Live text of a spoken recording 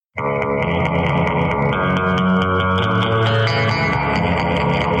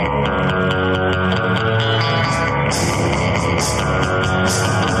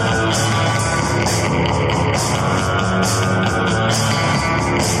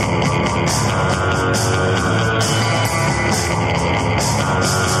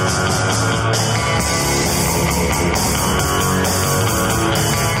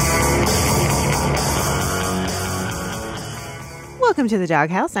to the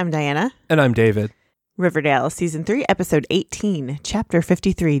Doghouse. I'm Diana. And I'm David. Riverdale, Season 3, Episode 18, Chapter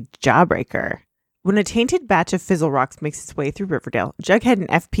 53, Jawbreaker. When a tainted batch of fizzle rocks makes its way through Riverdale, Jughead and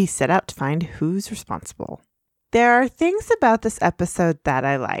FP set out to find who's responsible. There are things about this episode that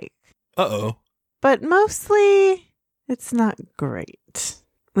I like. Uh-oh. But mostly, it's not great.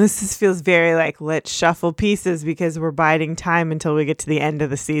 This feels very like, let's shuffle pieces because we're biding time until we get to the end of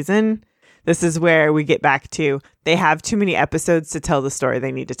the season. This is where we get back to, they have too many episodes to tell the story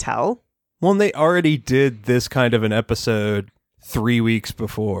they need to tell. Well, and they already did this kind of an episode 3 weeks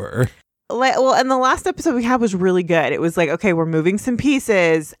before. Well, and the last episode we had was really good. It was like, okay, we're moving some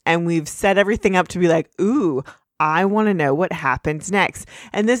pieces and we've set everything up to be like, ooh, I want to know what happens next.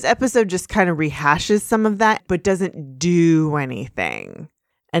 And this episode just kind of rehashes some of that, but doesn't do anything.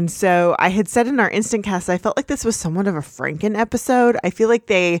 And so I had said in our instant cast, I felt like this was somewhat of a Franken episode. I feel like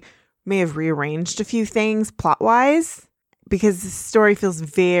they may have rearranged a few things plot-wise because the story feels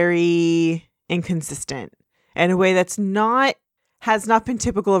very inconsistent in a way that's has not been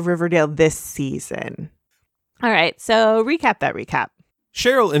typical of Riverdale this season. All right, so recap.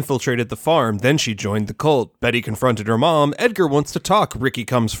 Cheryl infiltrated the farm, then she joined the cult. Betty confronted her mom. Edgar wants to talk. Ricky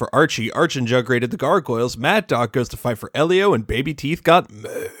comes for Archie. Arch and Jug raided the gargoyles. Mad Dog goes to fight for Elio, and Baby Teeth got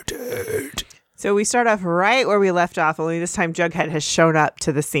murdered. So we start off right where we left off, only this time Jughead has shown up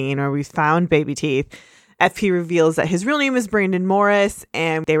to the scene where we found Baby Teeth. FP reveals that his real name is Brandon Morris,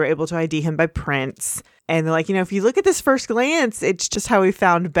 and they were able to ID him by prints. And they're like, if you look at this first glance, it's just how we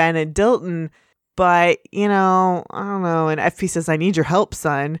found Ben and Dilton. But, I don't know. And FP says, I need your help,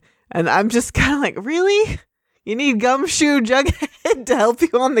 son. And I'm just kind of like, really? You need Gumshoe Jughead to help you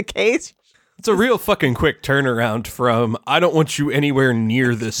on the case? It's a real fucking quick turnaround from, I don't want you anywhere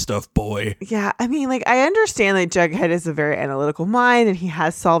near this stuff, boy. Yeah, I understand that Jughead is a very analytical mind and he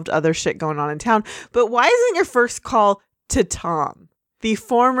has solved other shit going on in town. But why isn't your first call to Tom, the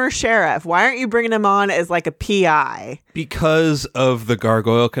former sheriff? Why aren't you bringing him on as like a PI? Because of the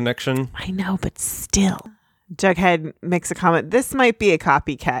gargoyle connection. I know, but still. Jughead makes a comment. This might be a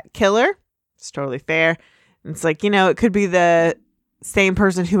copycat killer. It's totally fair. And it's like, it could be the same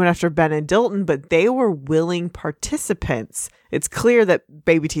person who went after Ben and Dilton, but they were willing participants. It's clear that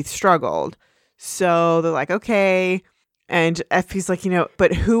Baby Teeth struggled. So they're like, okay. And FP's like,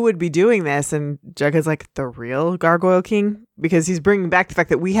 but who would be doing this? And Jughead's like, the real Gargoyle King? Because he's bringing back the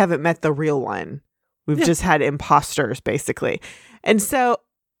fact that we haven't met the real one. We've just had imposters, basically. And so,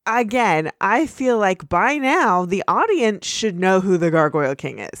 again, I feel like by now, the audience should know who the Gargoyle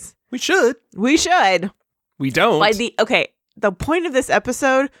King is. We should. We don't. The point of this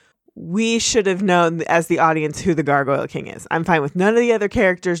episode, we should have known as the audience who the Gargoyle King is. I'm fine with none of the other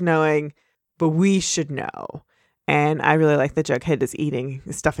characters knowing, but we should know. And I really like that Jughead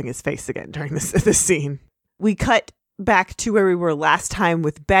is stuffing his face again during this scene. We cut back to where we were last time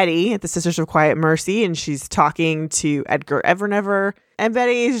with Betty at the Sisters of Quiet Mercy, and she's talking to Edgar Evernever. And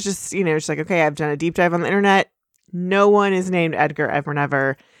Betty's just, she's like, okay, I've done a deep dive on the internet. No one is named Edgar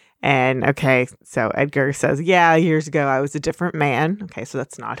Evernever. And okay, so Edgar says, yeah, years ago I was a different man. Okay, so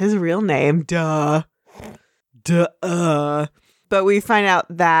that's not his real name. Duh. But we find out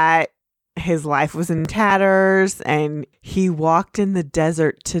that his life was in tatters and he walked in the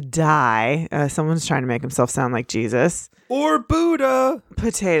desert to die. Someone's trying to make himself sound like Jesus. Or Buddha.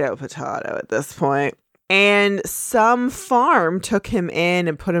 Potato at this point. And some farm took him in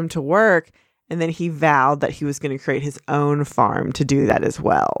and put him to work. And then he vowed that he was going to create his own farm to do that as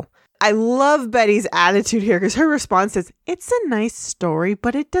well. I love Betty's attitude here because her response is, it's a nice story,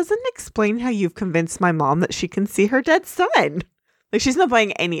 but it doesn't explain how you've convinced my mom that she can see her dead son. Like, she's not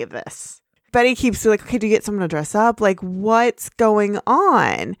buying any of this. Betty keeps like, okay, do you get someone to dress up? Like, what's going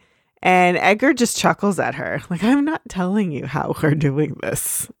on? And Edgar just chuckles at her. Like, I'm not telling you how we're doing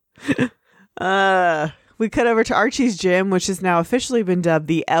this. We cut over to Archie's gym, which has now officially been dubbed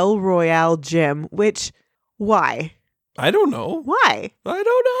the El Royale Gym, which, why? I don't know. Why? I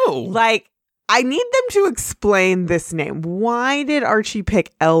don't know. Like, I need them to explain this name. Why did Archie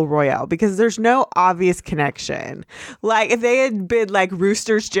pick El Royale? Because there's no obvious connection. Like, if they had been like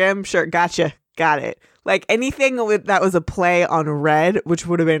Rooster's Gym, sure, gotcha, got it. Like, anything that was a play on Red, which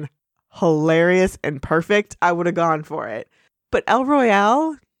would have been hilarious and perfect, I would have gone for it. But El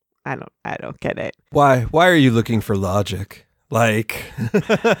Royale? I don't get it. Why are you looking for logic? Like,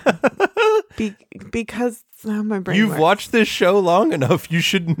 because my brain you've works. watched this show long enough. You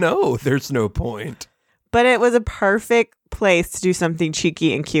should know there's no point. But it was a perfect place to do something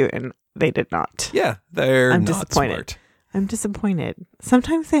cheeky and cute, and they did not. Yeah, I'm not disappointed. Smart. I'm disappointed.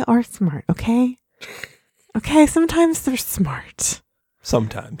 Sometimes they are smart, okay? Okay, sometimes they're smart.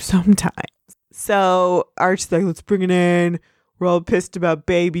 Sometimes. So Arch's like, let's bring it in. We're all pissed about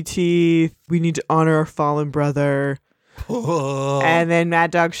baby teeth. We need to honor our fallen brother. And then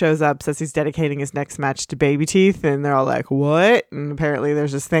Mad Dog shows up, says he's dedicating his next match to baby teeth. And they're all like, what? And apparently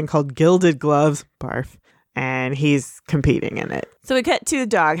there's this thing called gilded gloves. Barf. And he's competing in it. So we cut to the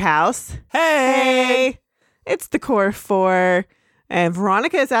doghouse. Hey! It's the core four. And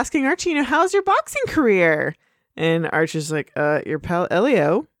Veronica is asking Archie, how's your boxing career? And Archie's like, your pal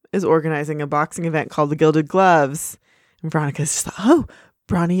Elio is organizing a boxing event called the Gilded Gloves. And Veronica's just like, oh,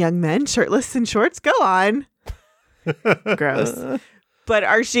 brawny young men, shirtless in shorts, go on. Gross. But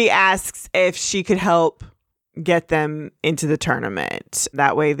Archie asks if she could help get them into the tournament.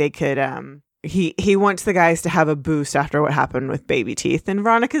 That way they could, he wants the guys to have a boost after what happened with baby teeth. And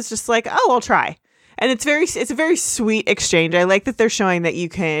Veronica's just like, oh, I'll try. And it's a very sweet exchange. I like that they're showing that you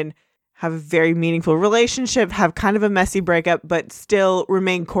can have a very meaningful relationship, have kind of a messy breakup, but still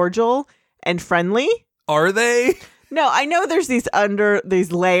remain cordial and friendly. Are they? No, I know there's these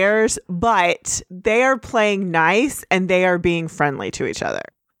layers, but they are playing nice and they are being friendly to each other.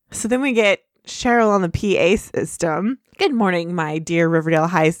 So then we get Cheryl on the PA system. Good morning, my dear Riverdale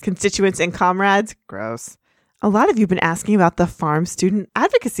High's constituents and comrades. Gross. A lot of you have been asking about the Farm Student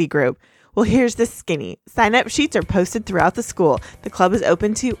Advocacy Group. Well, here's the skinny. Sign-up sheets are posted throughout the school. The club is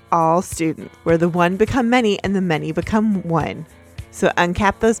open to all students, where the one become many and the many become one. So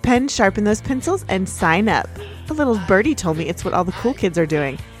uncap those pens, sharpen those pencils, and sign up. A little birdie told me it's what all the cool kids are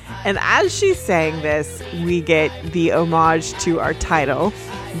doing. And as she's saying this, we get the homage to our title,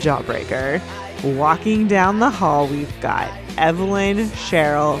 Jawbreaker. Walking down the hall, we've got Evelyn,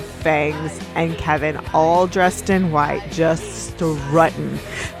 Cheryl, Fangs, and Kevin all dressed in white, just strutting.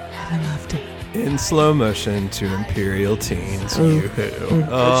 I loved it. In slow motion to Imperial Teens. Which is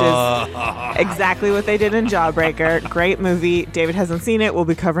exactly what they did in Jawbreaker. Great movie. David hasn't seen it. We'll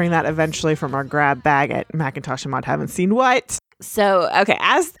be covering that eventually from our grab bag at Macintosh and Mod Haven't Seen What. So, okay,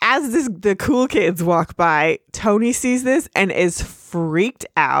 as the cool kids walk by, Tony sees this and is freaked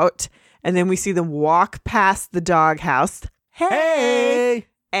out. And then we see them walk past the doghouse. Hey!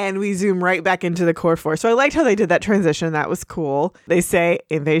 And we zoom right back into the core four. So I liked how they did that transition. That was cool. They say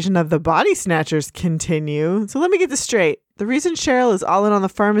invasion of the body snatchers continue. So let me get this straight. The reason Cheryl is all in on the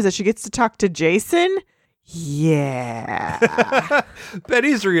farm is that she gets to talk to Jason? Yeah.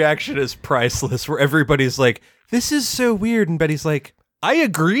 Betty's reaction is priceless, where everybody's like, this is so weird. And Betty's like, I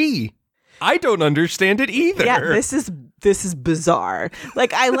agree. I don't understand it either. Yeah, this is bizarre.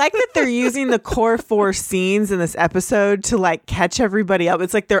 Like, I like that they're using the core four scenes in this episode to like catch everybody up.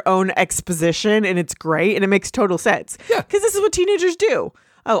 It's like their own exposition, and it's great, and it makes total sense. Yeah, because this is what teenagers do.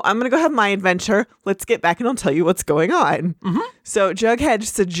 Oh, I'm gonna go have my adventure. Let's get back, and I'll tell you what's going on. Mm-hmm. So Jughead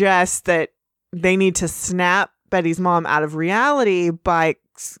suggests that they need to snap Betty's mom out of reality by,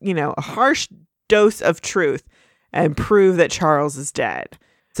 a harsh dose of truth and prove that Charles is dead,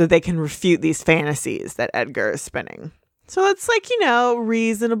 so they can refute these fantasies that Edgar is spinning. So it's like,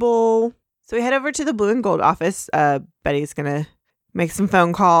 reasonable. So we head over to the Blue and Gold office. Betty's going to make some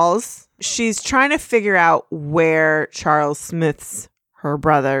phone calls. She's trying to figure out where Charles Smith's, her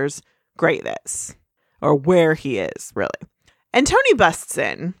brother's, grave is. Or where he is, really. And Tony busts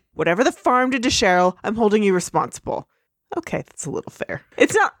in. Whatever the farm did to Cheryl, I'm holding you responsible. Okay, that's a little fair.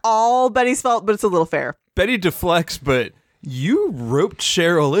 It's not all Betty's fault, but it's a little fair. Betty deflects, but you roped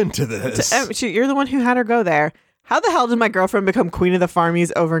Cheryl into this. You're the one who had her go there. How the hell did my girlfriend become queen of the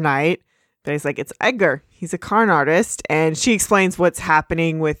farmies overnight? Betty's like, it's Edgar. He's a con artist. And she explains what's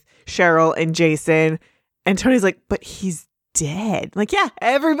happening with Cheryl and Jason. And Tony's like, but he's dead. Like, yeah,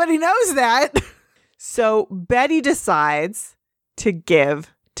 everybody knows that. So Betty decides to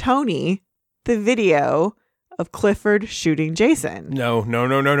give Tony the video of Clifford shooting Jason. No.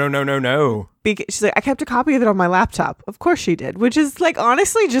 She's like, I kept a copy of it on my laptop. Of course she did, which is like,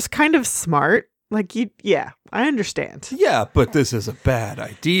 honestly, just kind of smart. Like, I understand. Yeah, but this is a bad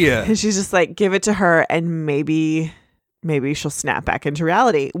idea. And she's just like, give it to her and maybe she'll snap back into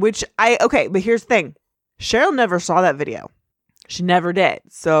reality, but here's the thing. Cheryl never saw that video. She never did.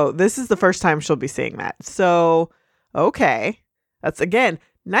 So this is the first time she'll be seeing that. So, okay. That's, again,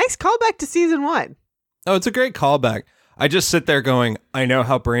 nice callback to season 1. Oh, it's a great callback. I just sit there going, I know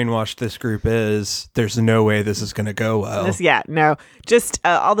how brainwashed this group is. There's no way this is going to go well. No. Just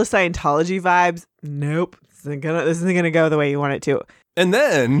all the Scientology vibes. Nope. This isn't going to go the way you want it to. And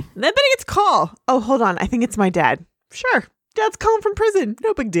then Betty gets a call. Oh, hold on. I think it's my dad. Sure. Dad's calling from prison.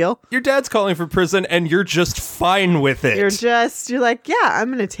 No big deal. Your dad's calling from prison and you're just fine with it. You're like, yeah, I'm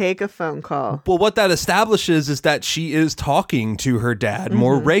going to take a phone call. Well, what that establishes is that she is talking to her dad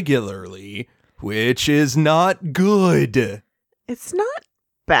more regularly, which is not good. It's not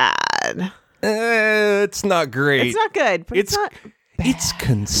bad. It's not great. It's not good, but it's not bad. It's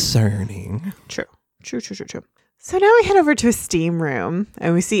concerning. True. So now we head over to a steam room,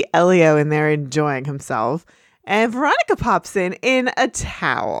 and we see Elio in there enjoying himself. And Veronica pops in a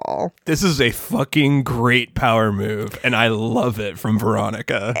towel. This is a fucking great power move, and I love it from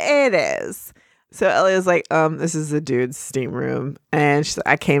Veronica. It is. So Elio's like, this is the dude's steam room. And she's like,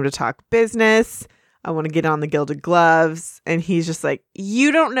 I came to talk business. I want to get on the Gilded Gloves. And he's just like,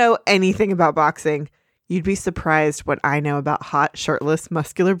 you don't know anything about boxing. You'd be surprised what I know about hot, shirtless,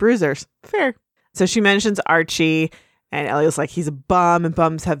 muscular bruisers. Fair. So she mentions Archie. And Elio's like, he's a bum, and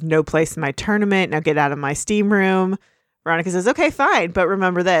bums have no place in my tournament. Now get out of my steam room. Veronica says, okay, fine. But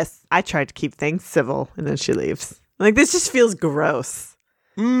remember this. I tried to keep things civil. And then she leaves. Like, this just feels gross.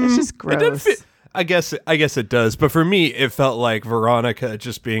 It's just gross. I guess it does. But for me, it felt like Veronica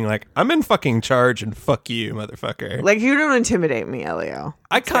just being like, I'm in fucking charge and fuck you, motherfucker. Like, you don't intimidate me, Elio.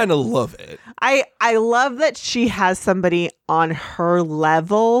 I kind of love it. I love that she has somebody on her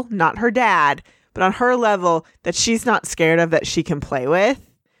level, not her dad, but on her level that she's not scared of, that she can play with,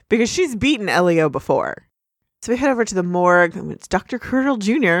 because she's beaten Elio before. So we head over to the morgue. It's Dr. Curdle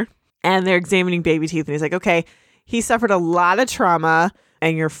Jr. and they're examining baby teeth. And he's like, okay, he suffered a lot of trauma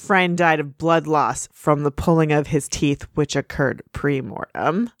and your friend died of blood loss from the pulling of his teeth, which occurred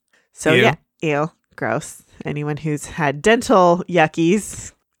pre-mortem. So ew, gross. Anyone who's had dental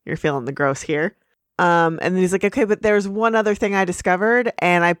yuckies, you're feeling the gross here. And then he's like, okay, but there's one other thing I discovered,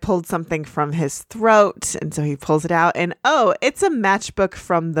 and I pulled something from his throat. And so he pulls it out, and oh, it's a matchbook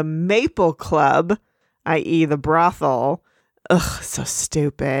from the Maple Club, i.e. the brothel. Ugh, so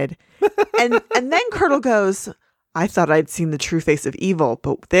stupid. and then Curdle goes, I thought I'd seen the true face of evil,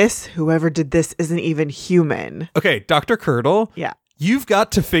 but whoever did this isn't even human. Okay, Dr. Curdle. Yeah. You've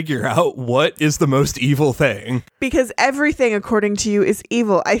got to figure out what is the most evil thing. Because everything, according to you, is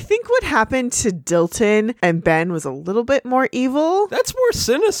evil. I think what happened to Dilton and Ben was a little bit more evil. That's more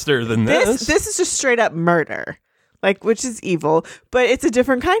sinister than this. This is just straight up murder. Like, which is evil, but it's a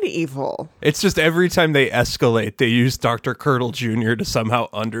different kind of evil. It's just every time they escalate, they use Dr. Curdle Jr. to somehow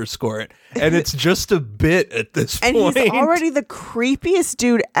underscore it. And it's just a bit at this point. And he's already the creepiest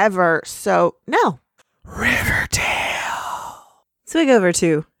dude ever, so no. Riverdale. So we go over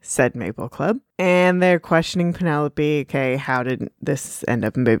to said Maple Club, and they're questioning Penelope. Okay, how did this end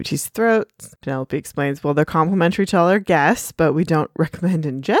up in Baby T's throat? Penelope explains, well, they're complimentary to all our guests, but we don't recommend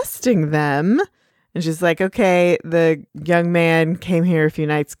ingesting them. And she's like, okay, the young man came here a few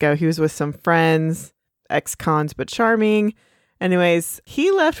nights ago. He was with some friends, ex-cons, but charming. Anyways, he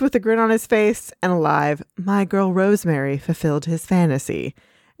left with a grin on his face and alive. My girl Rosemary fulfilled his fantasy.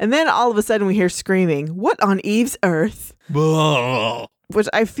 And then all of a sudden we hear screaming, what on Eve's earth? Which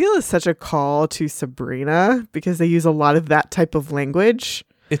I feel is such a call to Sabrina because they use a lot of that type of language.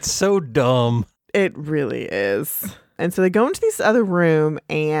 It's so dumb. It really is. And so they go into this other room,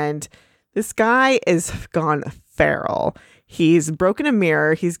 and this guy is gone feral. He's broken a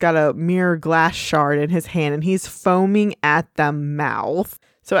mirror. He's got a mirror glass shard in his hand, and he's foaming at the mouth.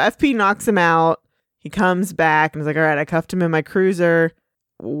 So FP knocks him out. He comes back and is like, all right, I cuffed him in my cruiser.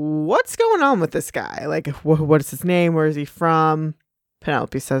 What's going on with this guy? Like, what is his name? Where is he from?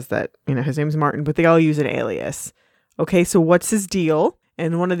 Penelope says that, his name's Martin, but they all use an alias. Okay, so what's his deal?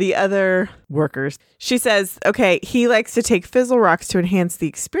 And one of the other workers, she says, okay, he likes to take fizzle rocks to enhance the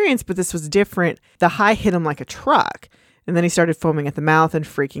experience, but this was different. The high hit him like a truck. And then he started foaming at the mouth and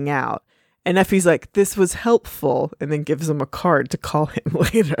freaking out. And Effie's like, this was helpful, and then gives him a card to call him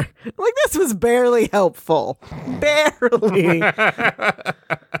later. Like, this was barely helpful. Barely.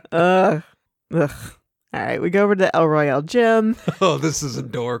 Ugh. All right, we go over to the El Royale gym. Oh, this is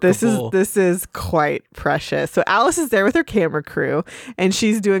adorable. This is quite precious. So Alice is there with her camera crew, and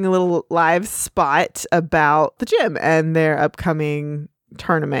she's doing a little live spot about the gym and their upcoming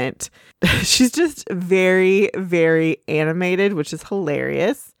tournament. She's just very, very animated, which is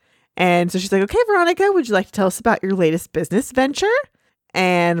hilarious. And so she's like, okay, Veronica, would you like to tell us about your latest business venture?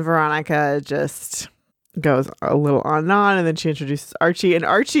 And Veronica just goes a little on, and then she introduces Archie. And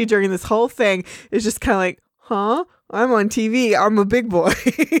Archie, during this whole thing, is just kind of like, huh? I'm on TV. I'm a big boy.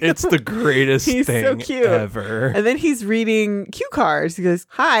 It's the greatest he's thing so cute. Ever. And then he's reading cue cards. He goes,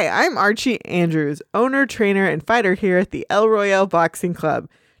 hi, I'm Archie Andrews, owner, trainer, and fighter here at the El Royale Boxing Club.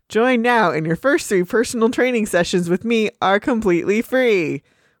 Join now, and your first 3 personal training sessions with me are completely free.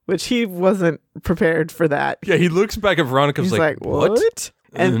 Which he wasn't prepared for that. Yeah, he looks back at Veronica. He's like, what?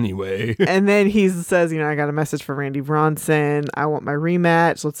 And, anyway. And then he says, I got a message from Randy Bronson. I want my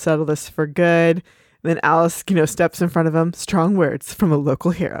rematch. Let's settle this for good. And then Alice, steps in front of him. Strong words from a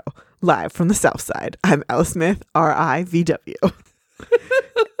local hero. Live from the South Side. I'm Alice Smith, RIVW.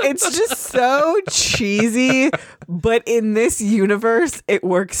 It's just so cheesy, but in this universe, it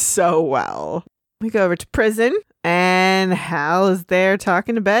works so well. We go over to prison, and Hal is there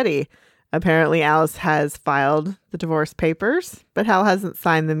talking to Betty. Apparently, Alice has filed the divorce papers, but Hal hasn't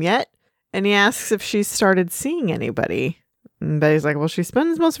signed them yet. And he asks if she's started seeing anybody. And Betty's like, well, she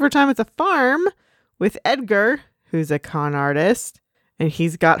spends most of her time at the farm with Edgar, who's a con artist. And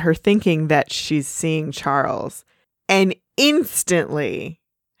he's got her thinking that she's seeing Charles. And instantly,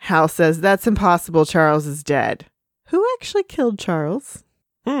 Hal says, that's impossible. Charles is dead. Who actually killed Charles?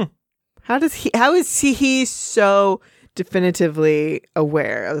 How is he so definitively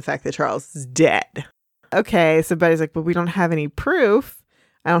aware of the fact that Charles is dead? Okay, so Betty's like, but we don't have any proof.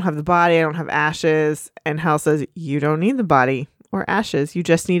 I don't have the body. I don't have ashes. And Hal says, you don't need the body or ashes. You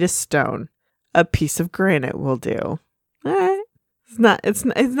just need a stone. A piece of granite will do. All right. It's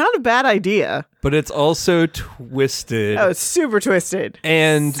not a bad idea. But it's also twisted. Oh, it's super twisted.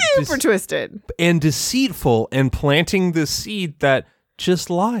 And twisted. And deceitful, and planting the seed that just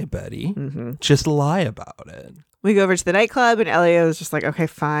lie, Betty. Just lie about it. We go over to the nightclub, and Elio is just like, okay,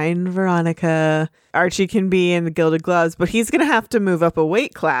 fine, Veronica. Archie can be in the Gilded Gloves, but he's going to have to move up a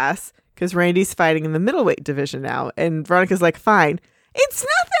weight class because Randy's fighting in the middleweight division now. And Veronica's like, fine. It's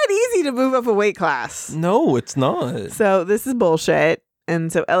not that easy to move up a weight class. No, it's not. So this is bullshit.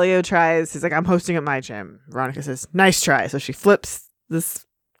 And so Elio tries. He's like, I'm hosting at my gym. Veronica says, nice try. So she flips this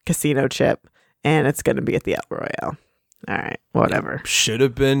casino chip, and it's going to be at the El Royale. All right, whatever. It should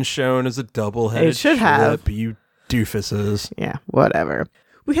have been shown as a double-headed It should have. You doofuses. Yeah, whatever.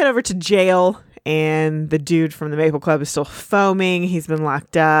 We head over to jail, and the dude from the Maple Club is still foaming. He's been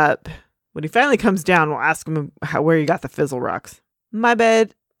locked up. When he finally comes down, we'll ask him where you got the fizzle rocks. My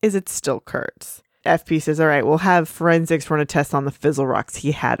bet is it still Kurt's. FP says, all right, we'll have forensics run a test on the fizzle rocks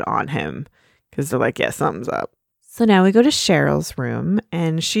he had on him. Because they're like, yeah, something's up. So now we go to Cheryl's room,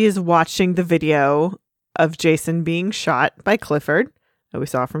 and she is watching the video of Jason being shot by Clifford that we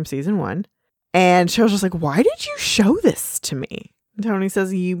saw from season 1. And Cheryl's just like, why did you show this to me? And Tony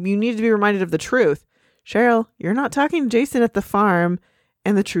says, you need to be reminded of the truth. Cheryl, you're not talking to Jason at the farm,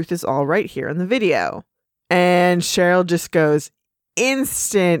 and the truth is all right here in the video. And Cheryl just goes,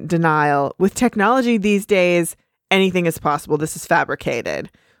 instant denial. With technology these days, anything is possible. This is fabricated,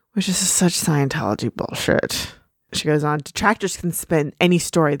 which is such Scientology bullshit. She goes on, detractors can spin any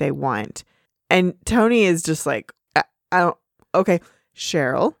story they want. And Tony is just like, okay,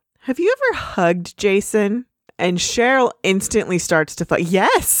 Cheryl, have you ever hugged Jason? And Cheryl instantly starts to fight.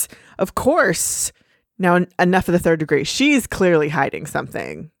 Yes, of course. Now, enough of the third degree. She's clearly hiding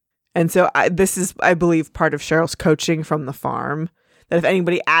something. And so this is, I believe, part of Cheryl's coaching from the farm. That if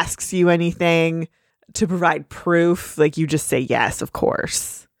anybody asks you anything to provide proof, like you just say, yes, of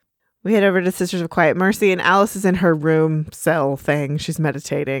course. We head over to Sisters of Quiet Mercy, and Alice is in her room cell thing. She's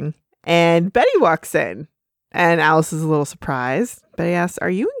meditating. And Betty walks in, and Alice is a little surprised. Betty asks, are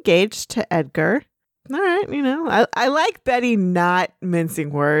you engaged to Edgar? All right, I like Betty not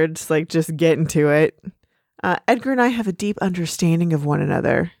mincing words, like just getting to it. Edgar and I have a deep understanding of one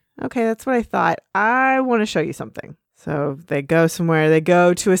another. Okay, that's what I thought. I want to show you something. So they go somewhere. They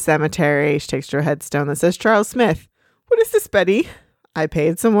go to a cemetery. She takes her a headstone that says Charles Smith. What is this, Betty? I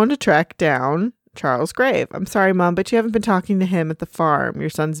paid someone to track down Charles' grave. I'm sorry, Mom, but you haven't been talking to him at the farm. Your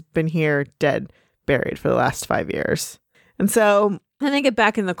son's been here, dead, buried for the last 5 years. And so then they get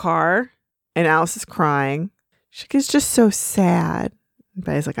back in the car, and Alice is crying. She's just so sad. And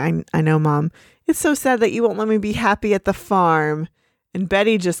Betty's like, I know, Mom. It's so sad that you won't let me be happy at the farm. And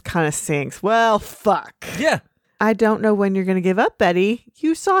Betty just kind of sinks. Well, fuck. Yeah. I don't know when you're going to give up, Betty.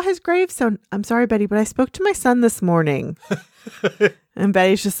 You saw his gravestone. I'm sorry, Betty, but I spoke to my son this morning. And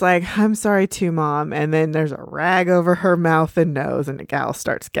Betty's just like, I'm sorry too, Mom. And then there's a rag over her mouth and nose, and the gal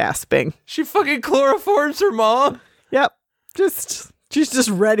starts gasping. She fucking chloroforms her mom. Yep. She's just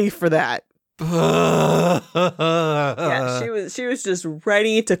ready for that. Yeah, she was just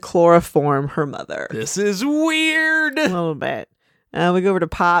ready to chloroform her mother. This is weird. A little bit. We go over to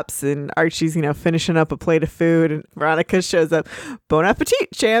Pops, and Archie's, finishing up a plate of food, and Veronica shows up. Bon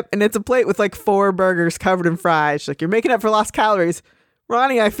appetit, champ. And it's a plate with like 4 burgers covered in fries. She's like, you're making up for lost calories.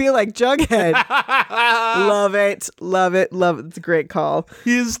 Ronnie, I feel like Jughead. Love it. Love it. Love it. It's a great call.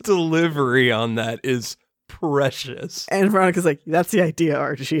 His delivery on that is precious. And Veronica's like, that's the idea,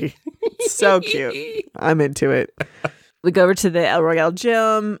 Archie. So cute. I'm into it. We go over to the El Royale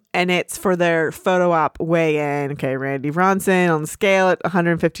gym, and it's for their photo op weigh-in. Okay, Randy Ronson on the scale at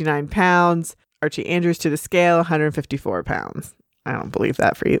 159 pounds. Archie Andrews to the scale, 154 pounds. I don't believe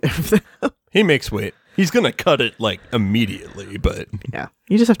that for either of them. He makes weight. He's going to cut it, immediately, but... Yeah,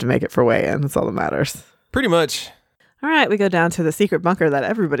 you just have to make it for weigh-in. That's all that matters. Pretty much. All right, we go down to the secret bunker that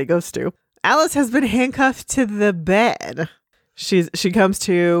everybody goes to. Alice has been handcuffed to the bed. She comes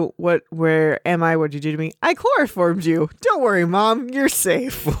to, where am I? What'd you do to me? I chloroformed you. Don't worry, Mom. You're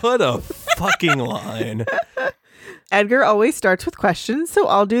safe. What a fucking line. Edgar always starts with questions, so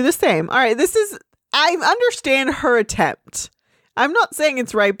I'll do the same. All right, I understand her attempt. I'm not saying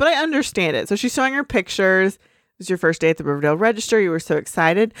it's right, but I understand it. So she's showing her pictures. It was your first day at the Riverdale Register. You were so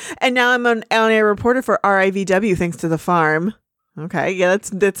excited. And now I'm on a reporter for RIVW thanks to the farm. Okay, yeah,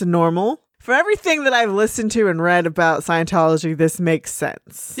 that's normal. For everything that I've listened to and read about Scientology, this makes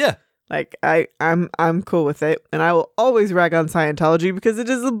sense. Yeah. Like, I'm cool with it. And I will always rag on Scientology because it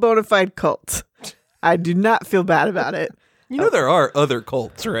is a bona fide cult. I do not feel bad about it. You know there are other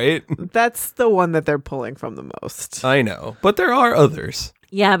cults, right? That's the one that they're pulling from the most. I know, but there are others.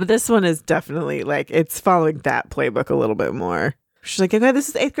 Yeah, but this one is definitely, like, it's following that playbook a little bit more. She's like, okay, this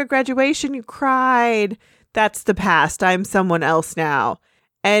is 8th grade graduation. You cried. That's the past. I'm someone else now.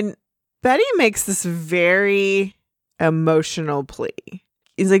 And Betty makes this very emotional plea.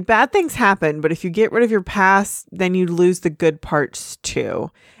 He's like, bad things happen, but if you get rid of your past, then you lose the good parts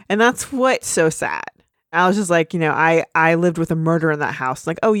too. And that's what's so sad. I was just like, I lived with a murder in that house.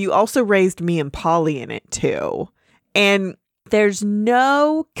 Like, oh, you also raised me and Polly in it too. And there's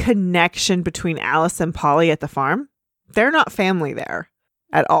no connection between Alice and Polly at the farm. They're not family there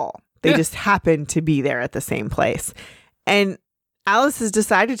at all. They just happen to be there at the same place. And Alice has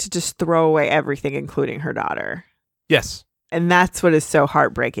decided to just throw away everything, including her daughter. Yes. And that's what is so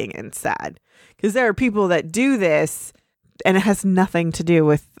heartbreaking and sad. Because there are people that do this and it has nothing to do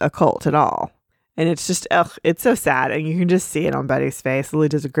with a cult at all. And it's just, it's so sad. And you can just see it on Betty's face. Lily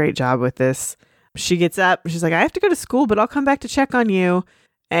does a great job with this. She gets up. She's like, I have to go to school, but I'll come back to check on you.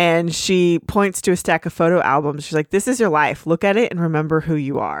 And she points to a stack of photo albums. She's like, this is your life. Look at it and remember who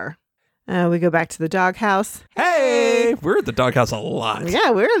you are. We go back to the doghouse. Hey! We're at the doghouse a lot.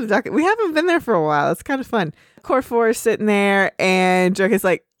 Yeah, we're at the dog. We haven't been there for a while. It's kind of fun. Core 4 is sitting there, and Jughead's is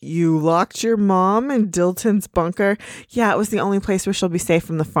like, you locked your mom in Dilton's bunker? Yeah, it was the only place where she'll be safe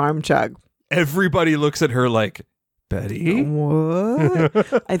from the farm, Jug. Everybody looks at her like, Betty?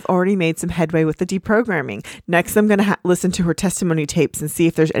 What? I've already made some headway with the deprogramming. Next, I'm going to listen to her testimony tapes and see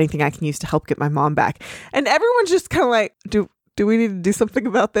if there's anything I can use to help get my mom back. And everyone's just kind of like, do we need to do something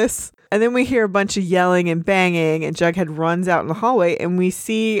about this? And then we hear a bunch of yelling and banging, and Jughead runs out in the hallway, and we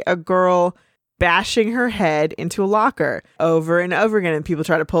see a girl bashing her head into a locker over and over again, and people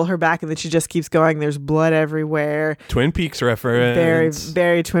try to pull her back, and then she just keeps going. There's blood everywhere. Twin Peaks reference. Very,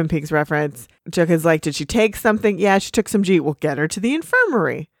 very Twin Peaks reference. Jughead's like, did she take something? Yeah, she took some G. We'll get her to the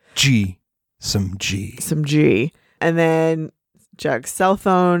infirmary. Some G. And then Jug's cell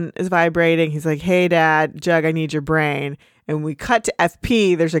phone is vibrating. He's like, hey, Dad, Jug, I need your brain. And we cut to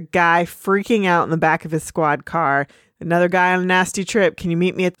FP. There's a guy freaking out in the back of his squad car. Another guy on a nasty trip. Can you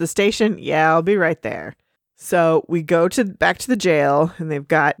meet me at the station? Yeah, I'll be right there. So we go back to the jail, and they've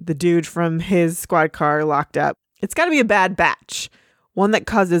got the dude from his squad car locked up. It's got to be a bad batch. One that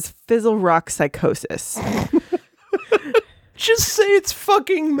causes Fizzle Rock psychosis. Just say it's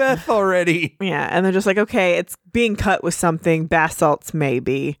fucking meth already. Yeah, and they're just like, okay, it's being cut with something. Bath salts,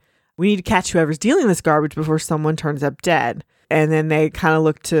 maybe. We need to catch whoever's dealing this garbage before someone turns up dead. And then they kind of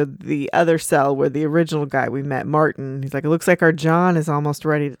look to the other cell where the original guy we met, Martin. He's like, it looks like our John is almost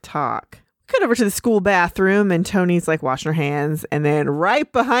ready to talk. We cut over to the school bathroom, and Tony's like washing her hands. And then right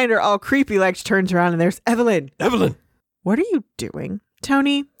behind her, all creepy like, she turns around and there's Evelyn. Evelyn! What are you doing?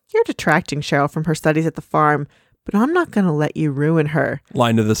 Tony, you're detracting Cheryl from her studies at the farm, but I'm not going to let you ruin her.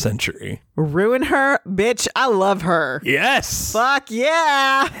 Line of the century. Ruin her? Bitch, I love her. Yes! Fuck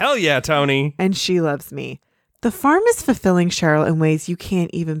yeah! Hell yeah, Tony. And she loves me. The farm is fulfilling Cheryl in ways you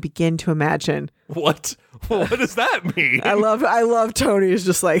can't even begin to imagine. What? What does that mean? I love Tony is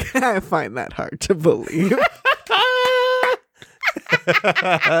just like, I find that hard to believe.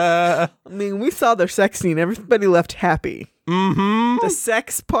 I mean, we saw their sex scene. Everybody left happy. Mm-hmm. The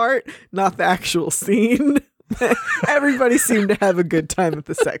sex part, not the actual scene. Everybody seemed to have a good time at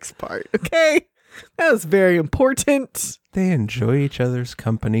the sex part. Okay? That was very important. They enjoy each other's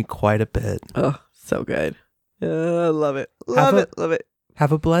company quite a bit. Oh, so good. Love it. Love it.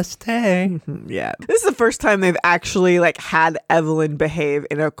 Have a blessed day. Yeah. This is the first time they've actually had Evelyn behave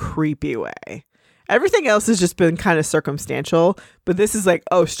in a creepy way. Everything else has just been kind of circumstantial, but this is like,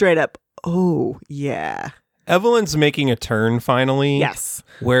 oh, straight up. Oh, yeah. Evelyn's making a turn finally. Yes.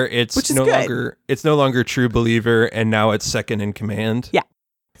 Where it's no longer true believer, and now it's second in command. Yeah.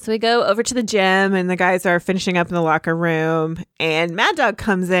 So we go over to the gym, and the guys are finishing up in the locker room, and Mad Dog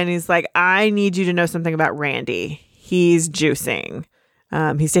comes in. He's like, I need you to know something about Randy. He's juicing.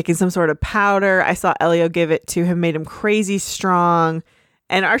 He's taking some sort of powder. I saw Elio give it to him, made him crazy strong.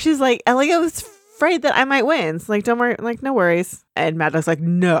 And Archie's like, Elio's afraid that I might win. It's like, don't worry, like, no worries. And Mad Dog's like,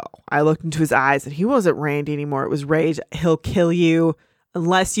 no. I looked into his eyes and he wasn't Randy anymore. It was Rage. He'll kill you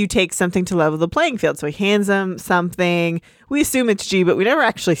unless you take something to level the playing field. So he hands him something. We assume it's G, but we never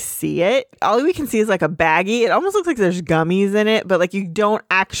actually see it. All we can see is like a baggie. It almost looks like there's gummies in it, but like you don't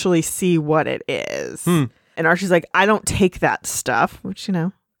actually see what it is. And Archie's like, I don't take that stuff, which, you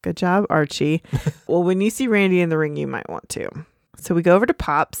know, good job, Archie. Well, when you see Randy in the ring, you might want to. So we go over to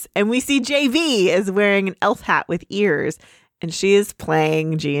Pops and we see JV is wearing an elf hat with ears and she is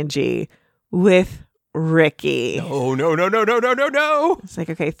playing G&G with Ricky. No. It's like,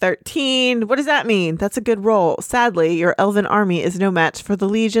 okay, 13. What does that mean? That's a good roll. Sadly, your elven army is no match for the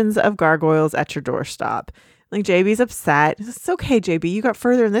legions of gargoyles at your doorstop. Like, JB's upset. It's okay, JB. You got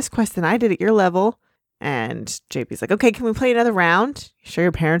further in this quest than I did at your level. And JB's like, okay, can we play another round? You sure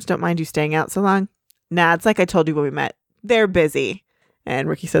your parents don't mind you staying out so long? Nah, it's like I told you when we met. They're busy. And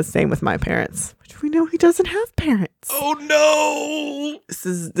Ricky says, same with my parents. Which we know he doesn't have parents. Oh, no.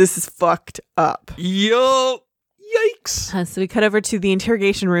 This is fucked up. Yo. Yikes. So we cut over to the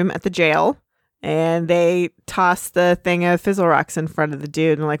interrogation room at the jail. And they toss the thing of fizzle rocks in front of the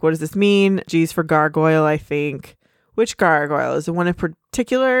dude. And like, what does this mean? G's for gargoyle, I think. Which gargoyle? Is it one in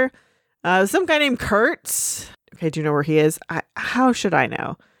particular? Some guy named Kurtz. Okay, do you know where he is? How should I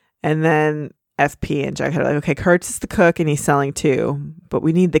know? And then FP and Jughead are like, okay, Kurtz is the cook and he's selling too, but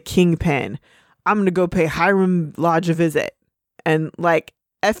we need the kingpin. I'm going to go pay Hiram Lodge a visit. And like,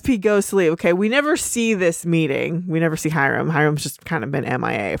 FP goes to leave. Okay, we never see this meeting. We never see Hiram. Hiram's just kind of been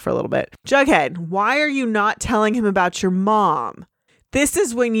MIA for a little bit. Jughead, why are you not telling him about your mom? This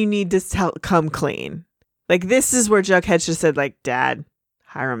is when you need to come clean. Like, this is where Jughead just said, like, Dad,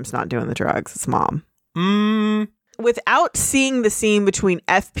 Hiram's not doing the drugs. It's Mom. Without seeing the scene between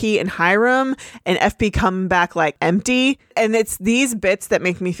FP and Hiram and FP coming back like empty. And it's these bits that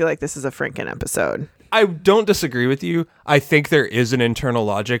make me feel like this is a Franken episode. I don't disagree with you. I think there is an internal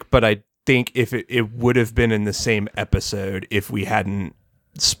logic, but I think if it would have been in the same episode if we hadn't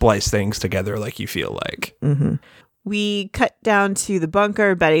spliced things together like you feel like. Mm-hmm. We cut down to the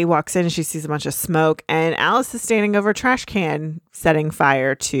bunker. Betty walks in and she sees a bunch of smoke, and Alice is standing over a trash can setting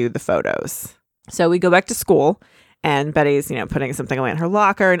fire to the photos. So we go back to school, and Betty's, putting something away in her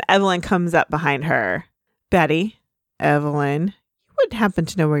locker, and Evelyn comes up behind her. Betty, Evelyn, you wouldn't happen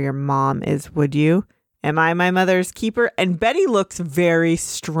to know where your mom is, would you? Am I my mother's keeper? And Betty looks very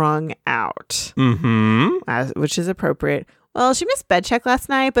strung out, which is appropriate. Well, she missed bed check last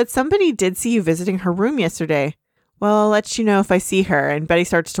night, but somebody did see you visiting her room yesterday. Well, I'll let you know if I see her. And Betty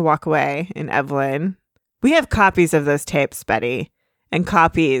starts to walk away. And Evelyn, we have copies of those tapes, Betty, and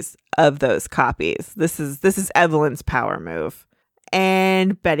copies of those copies. This is Evelyn's power move.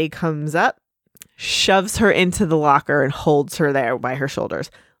 And Betty comes up, shoves her into the locker, and holds her there by her shoulders.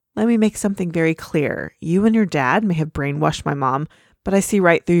 Let me make something very clear. You and your dad may have brainwashed my mom, but I see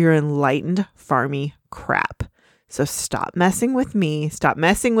right through your enlightened, farmy crap. So stop messing with me, stop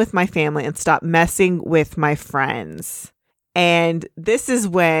messing with my family, and stop messing with my friends. And this is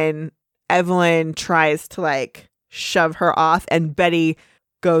when Evelyn tries to shove her off, and Betty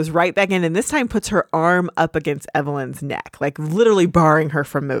goes right back in, and this time puts her arm up against Evelyn's neck, literally barring her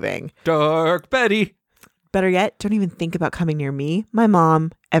from moving. Dark Betty. Better yet, don't even think about coming near me, my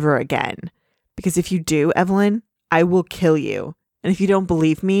mom, ever again. Because if you do, Evelyn, I will kill you. And if you don't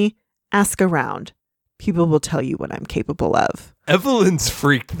believe me, ask around. People will tell you what I'm capable of. Evelyn's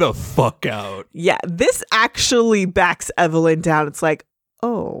freaked the fuck out. Yeah, this actually backs Evelyn down. It's like,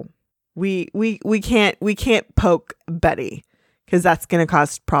 oh, we can't poke Betty because that's going to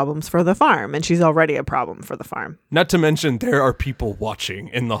cause problems for the farm, and she's already a problem for the farm. Not to mention there are people watching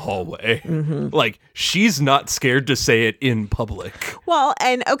in the hallway. She's not scared to say it in public. Well,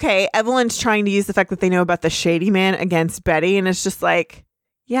 and okay, Evelyn's trying to use the fact that they know about the shady man against Betty, and it's just like,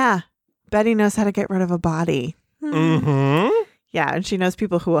 yeah, Betty knows how to get rid of a body. Yeah, and she knows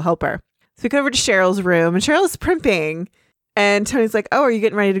people who will help her. So we go over to Cheryl's room, and Cheryl's primping. And Tony's like, oh, are you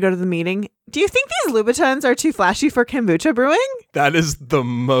getting ready to go to the meeting? Do you think these Louboutins are too flashy for kombucha brewing? That is the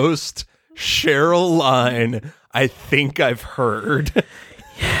most Cheryl line I think I've heard.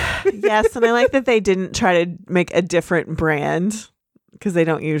 Yes, and I like that they didn't try to make a different brand. Because they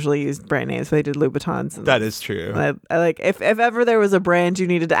don't usually use brand names. They did Louboutins. And that is true. I like if ever there was a brand you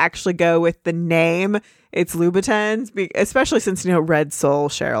needed to actually go with the name, it's Louboutins. Especially since, Red Soul,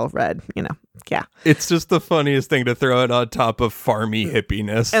 Cheryl, Red, yeah. It's just the funniest thing to throw it on top of farmy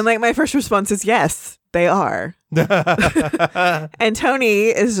hippiness. And my first response is, yes, they are. And Tony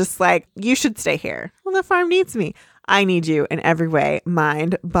is just like, you should stay here. Well, the farm needs me. I need you in every way,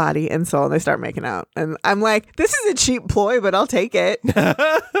 mind, body, and soul. And they start making out. And I'm like, this is a cheap ploy, but I'll take it.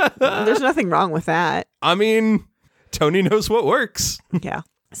 There's nothing wrong with that. I mean, Tony knows what works. Yeah.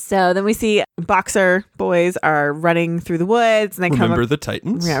 So then we see boxer boys are running through the woods. And they Remember the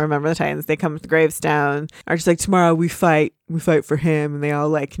Titans? Yeah, remember the Titans. They come with the gravestone. Archie's like, tomorrow we fight. We fight for him. And they all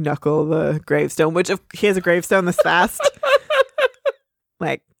like knuckle the gravestone, which if he has a gravestone this fast.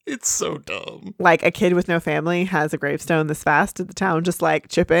 Like, it's so dumb. Like a kid with no family has a gravestone this fast. Did the town just like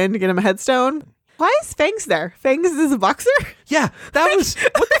chip in to get him a headstone? Why is Fangs there? Fangs is a boxer? Yeah, that was...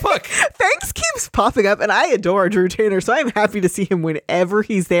 What the fuck? Fangs keeps popping up, and I adore Drew Tanner, so I'm happy to see him whenever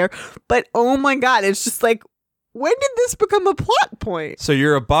he's there. But oh my god, it's just like, when did this become a plot point? So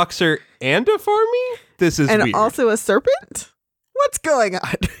you're a boxer and a farmie? This is weird. And also a serpent? What's going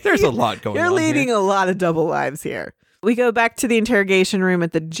on? There's a lot going on. You're leading here. A lot of double lives here. We go back to the interrogation room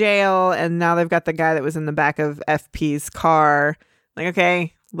at the jail, and now they've got the guy that was in the back of FP's car. Like,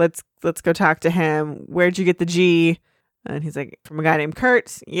 okay, let's go talk to him. Where'd you get the G? And he's like, from a guy named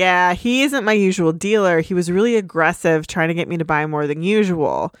Kurt. Yeah, he isn't my usual dealer. He was really aggressive, trying to get me to buy more than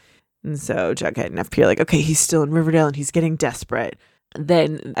usual. And so Jughead and FP are like, okay, he's still in Riverdale and he's getting desperate.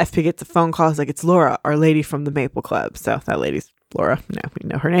 Then FP gets a phone call. It's like, it's Laura, our lady from the Maple Club. So that lady's Laura. Now we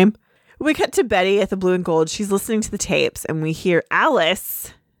know her name. We cut to Betty at the Blue and Gold. She's listening to the tapes and we hear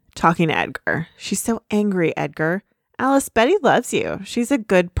Alice talking to Edgar. She's so angry, Edgar. Alice, Betty loves you. She's a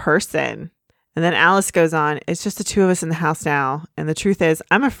good person. And then Alice goes on, it's just the two of us in the house now. And the truth is,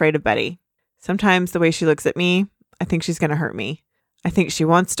 I'm afraid of Betty. Sometimes the way she looks at me, I think she's going to hurt me. I think she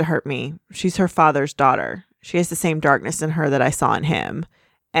wants to hurt me. She's her father's daughter. She has the same darkness in her that I saw in him.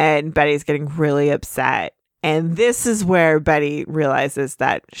 And Betty's getting really upset. And this is where Betty realizes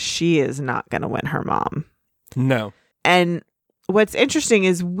that she is not going to win her mom. No. And what's interesting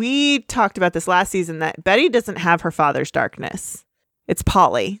is we talked about this last season that Betty doesn't have her father's darkness. It's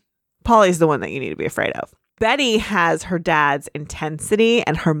Polly. Polly's the one that you need to be afraid of. Betty has her dad's intensity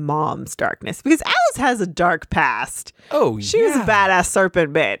and her mom's darkness because Alice has a dark past. Oh, She was a badass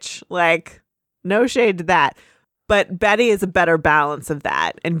serpent bitch. Like, no shade to that. But Betty is a better balance of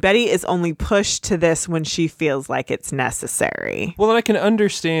that. And Betty is only pushed to this when she feels like it's necessary. Well, and I can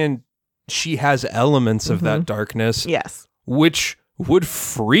understand she has elements of that darkness. Yes. Which would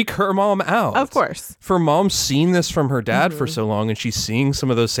freak her mom out. Of course. For mom seeing this from her dad for so long and she's seeing some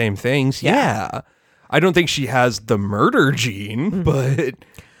of those same things. Yeah. I don't think she has the murder gene, but...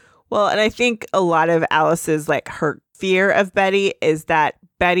 Well, and I think a lot of Alice's, like, her fear of Betty is that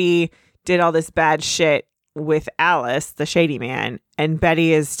Betty did all this bad shit with Alice, the shady man, and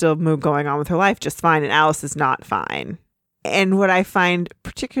Betty is still going on with her life just fine, and Alice is not fine. And what I find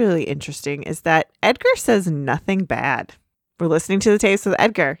particularly interesting is that Edgar says nothing bad. We're listening to the tapes with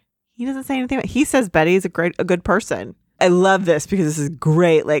Edgar. He doesn't say anything. He says Betty is a good person. I love this because this is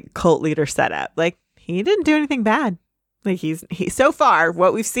great, like, cult leader setup. Like, he didn't do anything bad. Like, he so far,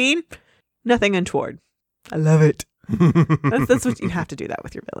 what we've seen, nothing untoward. I love it. That's what you have to do that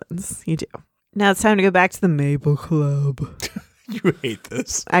with your villains. You do. Now it's time to go back to the Maple Club. You hate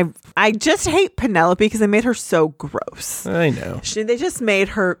this. I just hate Penelope because they made her so gross. I know. They just made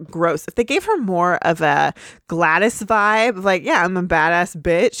her gross. If they gave her more of a Gladys vibe, of like, yeah, I'm a badass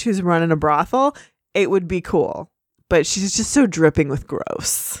bitch who's running a brothel, it would be cool. But she's just so dripping with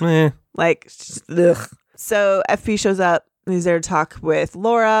gross. Like, ugh. So FP shows up. He's there to talk with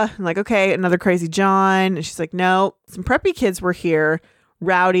Laura. I'm like, okay, another crazy John. And she's like, no, some preppy kids were here.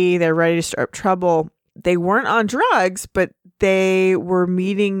 Rowdy. They're ready to start trouble. They weren't on drugs, but they were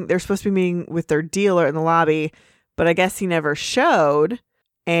meeting. They're supposed to be meeting with their dealer in the lobby, but I guess he never showed.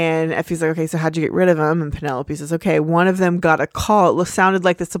 And Effie's like, okay, so how'd you get rid of him? And Penelope says, okay, one of them got a call. It sounded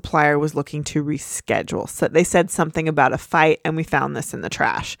like the supplier was looking to reschedule. So they said something about a fight, and we found this in the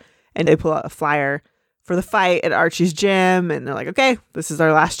trash. And they pull out a flyer for the fight at Archie's gym, and they're like, okay, this is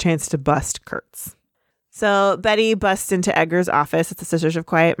our last chance to bust Kurtz. So Betty busts into Edgar's office at the Sisters of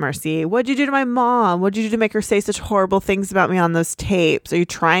Quiet Mercy. What'd you do to my mom? What'd you do to make her say such horrible things about me on those tapes? Are you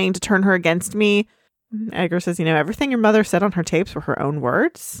trying to turn her against me? Edgar says, everything your mother said on her tapes were her own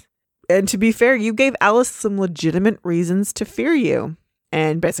words. And to be fair, you gave Alice some legitimate reasons to fear you.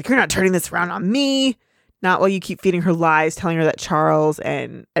 And Betty's like, you're not turning this around on me. Not while you keep feeding her lies, telling her that Charles,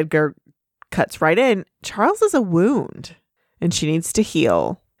 and Edgar cuts right in. Charles is a wound and she needs to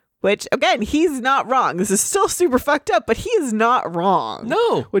heal. Which, again, he's not wrong. This is still super fucked up, but he is not wrong.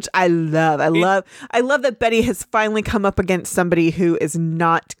 No. Which I love. I love that Betty has finally come up against somebody who is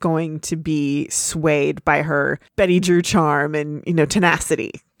not going to be swayed by her Betty Drew charm and,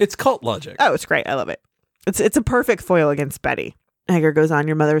 tenacity. It's cult logic. Oh, it's great. I love it. It's a perfect foil against Betty. Edgar goes on,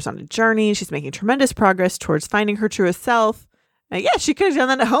 your mother's on a journey. She's making tremendous progress towards finding her truest self. Yeah, she could have done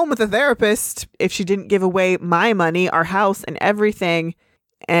that at home with a therapist if she didn't give away my money, our house, and everything.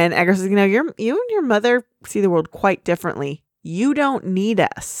 And Edgar says, you and your mother see the world quite differently. You don't need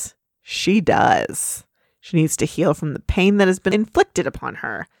us. She does. She needs to heal from the pain that has been inflicted upon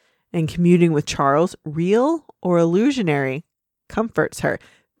her. And commuting with Charles, real or illusionary, comforts her.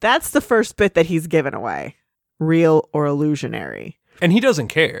 That's the first bit that he's given away. Real or illusionary. And he doesn't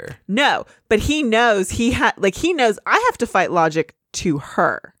care. No, but he knows he knows I have to fight logic to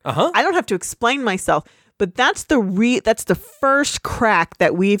her. I don't have to explain myself, but that's the first crack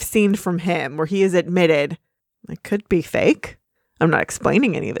that we've seen from him where he has admitted it could be fake. I'm not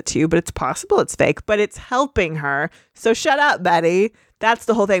explaining any of it to you, but it's possible it's fake, but it's helping her. So shut up, Betty. That's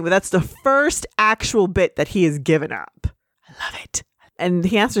the whole thing, but that's the first actual bit that he has given up. I love it. And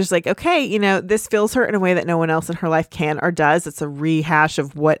the answer is like, okay, this fills her in a way that no one else in her life can or does. It's a rehash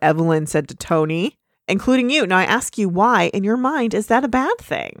of what Evelyn said to Tony, including you. Now, I ask you why, in your mind, is that a bad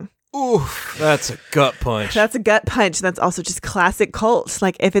thing? Ooh, that's a gut punch. That's a gut punch. That's also just classic cult.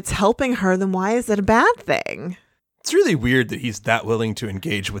 Like, if it's helping her, then why is it a bad thing? It's really weird that he's that willing to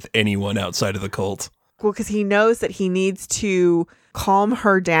engage with anyone outside of the cult. Well, because he knows that he needs to calm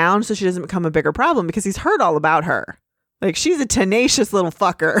her down so she doesn't become a bigger problem because he's heard all about her. Like, she's a tenacious little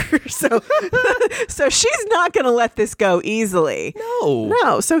fucker. So she's not going to let this go easily.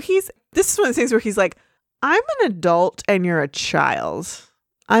 No. So this is one of the things where he's like, I'm an adult and you're a child.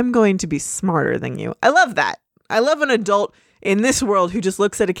 I'm going to be smarter than you. I love that. I love an adult in this world who just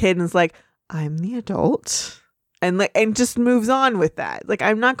looks at a kid and is like, I'm the adult. And just moves on with that. Like,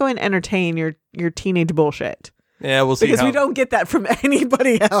 I'm not going to entertain your teenage bullshit. Yeah, we'll see. Because we don't get that from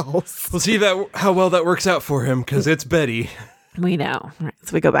anybody else. We'll see how well that works out for him, because it's Betty. We know. All right,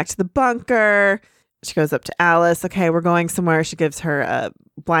 so we go back to the bunker. She goes up to Alice. Okay, we're going somewhere. She gives her a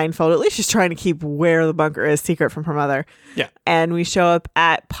blindfold. At least she's trying to keep where the bunker is secret from her mother. Yeah. And we show up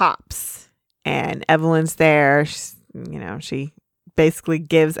at Pop's. And Evelyn's there. She's, she basically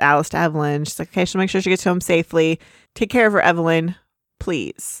gives Alice to Evelyn. She's like, okay, she'll make sure she gets home safely. Take care of her, Evelyn,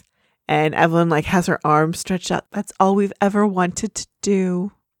 please. And Evelyn has her arms stretched out. That's all we've ever wanted to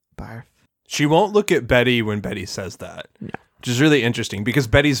do. Barf. She won't look at Betty when Betty says that. No. Which is really interesting because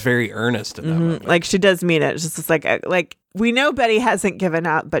Betty's very earnest in that moment. She does mean it. It's just like we know Betty hasn't given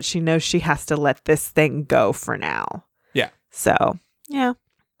up, but she knows she has to let this thing go for now. Yeah. So, yeah.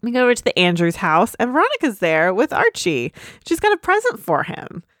 We go over to the Andrews house and Veronica's there with Archie. She's got a present for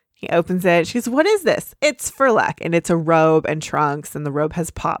him. He opens it. She goes, what is this? It's for Luck. And it's a robe and trunks. And the robe has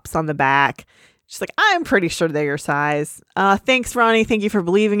pops on the back. She's like, I'm pretty sure they're your size. Thanks, Ronnie. Thank you for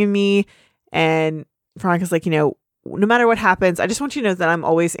believing in me. And Veronica's like, no matter what happens, I just want you to know that I'm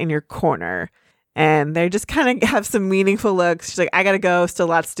always in your corner. And they just kind of have some meaningful looks. She's like, I got to go. Still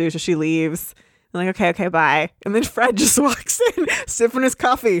lots to do. So she leaves. I'm like, okay, bye. And then Fred just walks in, sipping his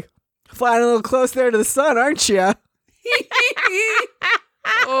coffee. Flying a little close there to the sun, aren't you?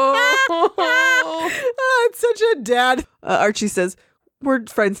 Oh, it's such a dad. Archie says, we're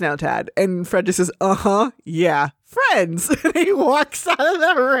friends now, Dad. And Fred just says, yeah, friends. And he walks out of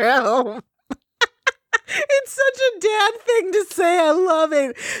the room. It's such a dad thing to say. I love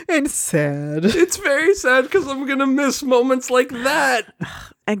it. And sad. It's very sad because I'm going to miss moments like that.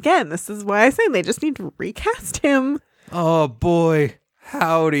 Again, this is why I say they just need to recast him. Oh, boy.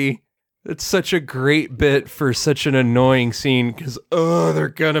 Howdy. It's such a great bit for such an annoying scene because, they're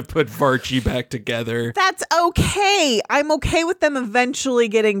going to put Varchi back together. That's okay. I'm okay with them eventually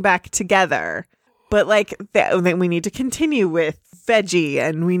getting back together. But, then we need to continue with Veggie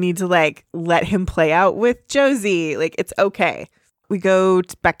and we need to, let him play out with Josie. It's okay. We go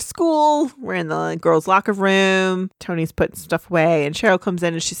back to school. We're in the girls' locker room. Tony's putting stuff away and Cheryl comes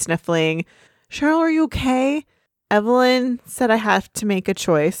in and she's sniffling. Cheryl, are you okay? Evelyn said I have to make a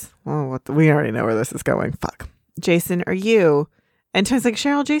choice. Oh, we already know where this is going. Fuck. Jason, are you? And Tony's like,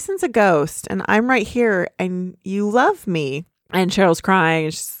 Cheryl, Jason's a ghost and I'm right here and you love me. And Cheryl's crying.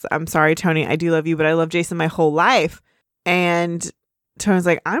 And she's, I'm sorry, Tony. I do love you, but I love Jason my whole life. And Tony's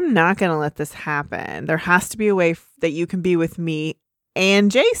like, I'm not going to let this happen. There has to be a way that you can be with me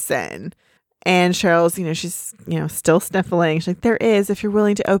and Jason. And Cheryl's, she's, still sniffling. She's like, there is, if you're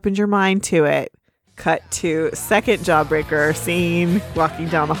willing to open your mind to it. Cut to second Jawbreaker scene, walking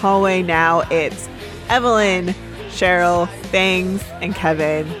down the hallway. Now it's Evelyn, Cheryl, Bangs, and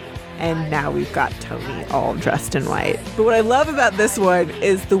Kevin. And now we've got Tony all dressed in white. But what I love about this one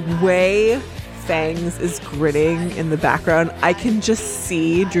is the way Fangs is grinning in the background, I can just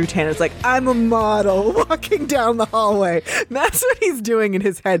see Drew Tanner's like, I'm a model walking down the hallway. And that's what he's doing in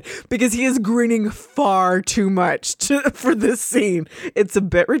his head because he is grinning far too much for this scene. It's a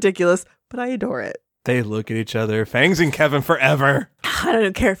bit ridiculous, but I adore it. They look at each other. Fangs and Kevin forever. I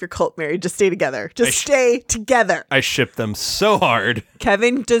don't care if you're cult married. Just stay together. Stay together. I ship them so hard.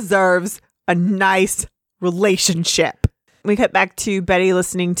 Kevin deserves a nice relationship. We cut back to Betty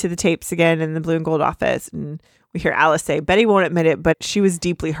listening to the tapes again in the blue and gold office. And we hear Alice say, Betty won't admit it, but she was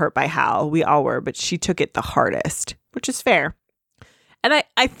deeply hurt by Hal. We all were, but she took it the hardest, which is fair. And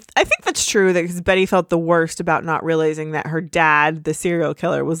I think that's true because Betty felt the worst about not realizing that her dad, the serial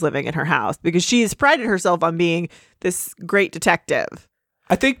killer, was living in her house because she has prided herself on being this great detective.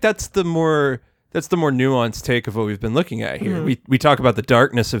 I think that's the more nuanced take of what we've been looking at here. Mm-hmm. We talk about the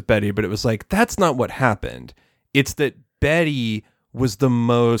darkness of Betty, but it was like, that's not what happened. It's that Betty was the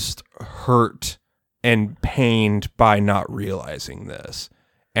most hurt and pained by not realizing this.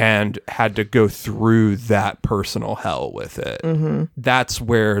 And had to go through that personal hell with it. Mm-hmm. That's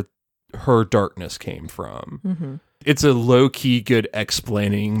where her darkness came from. Mm-hmm. It's a low-key good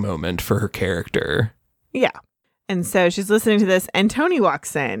explaining moment for her character. Yeah. And so she's listening to this, and Tony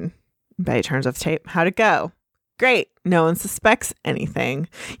walks in. Betty turns off the tape. How'd it go? Great. No one suspects anything.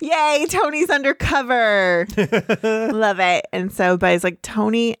 Yay, Tony's undercover. Love it. And so Betty's like,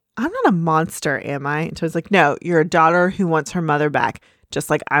 Tony, I'm not a monster, am I? And Tony's like, no, you're a daughter who wants her mother back. Just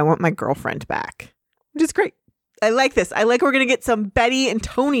like I want my girlfriend back. Which is great. I like this. I like we're going to get some Betty and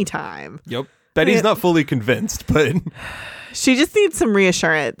Tony time. Yep. Betty's not fully convinced, but... She just needs some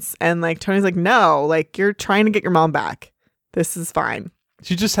reassurance. And like Tony's like, no, like you're trying to get your mom back. This is fine.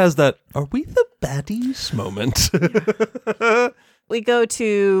 She just has that, are we the baddies moment? We go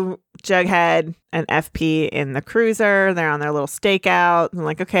to Jughead and FP in the cruiser. They're on their little stakeout. I'm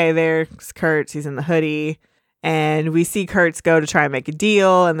like, okay, there's Kurtz. He's in the hoodie. And we see Kurtz go to try and make a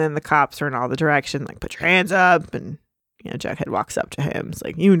deal, and then the cops are in all the directions, like, put your hands up, and, Jughead walks up to him. It's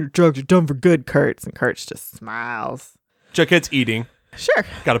like, you and your drugs are done for good, Kurtz. And Kurtz just smiles. Jughead's eating. Sure.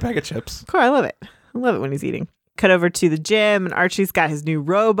 Got a bag of chips. Cool, I love it. I love it when he's eating. Cut over to the gym, and Archie's got his new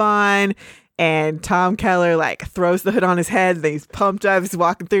robe on, and Tom Keller, like, throws the hood on his head, and then he's pumped up, he's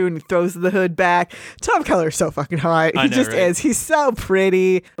walking through, and he throws the hood back. Tom Keller's so fucking hot. He just is. He's so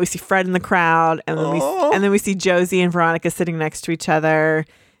pretty. We see Fred in the crowd, and then we see Josie and Veronica sitting next to each other.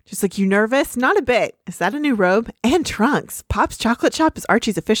 Just like, you nervous? Not a bit. Is that a new robe? And trunks. Pop's Chocolate Shop is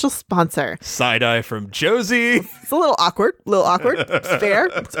Archie's official sponsor. Side-eye from Josie. It's a little awkward. It's fair.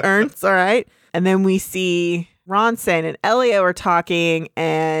 It's earned. It's all right. And then we see Ronson and Elio are talking,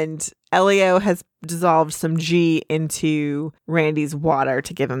 and Elio has dissolved some G into Randy's water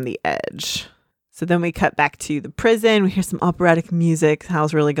to give him the edge. So then we cut back to the prison. We hear some operatic music.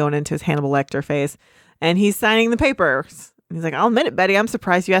 Hal's really going into his Hannibal Lecter face. And he's signing the papers. And he's like, I'll admit it, Betty. I'm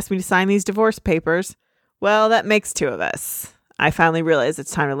surprised you asked me to sign these divorce papers. Well, that makes two of us. I finally realize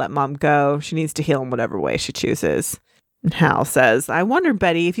it's time to let Mom go. She needs to heal in whatever way she chooses. And Hal says, I wonder,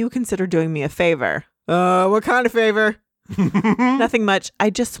 Betty, if you would consider doing me a favor. What kind of favor? Nothing much. I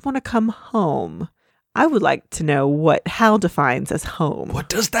just want to come home. I would like to know what Hal defines as home. What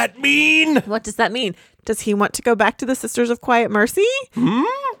does that mean? What does that mean? Does he want to go back to the Sisters of Quiet Mercy?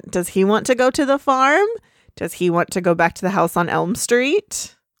 Does he want to go to the farm? Does he want to go back to the house on Elm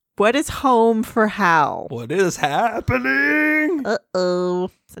Street? What is home for Hal? What is happening? Uh-oh.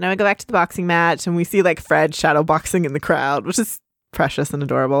 So now we go back to the boxing match, and we see like Fred shadow boxing in the crowd, which is precious and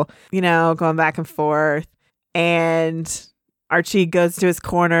adorable. Going back and forth. And Archie goes to his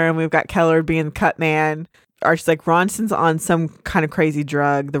corner, and we've got Keller being the cut man. Archie's like, Ronson's on some kind of crazy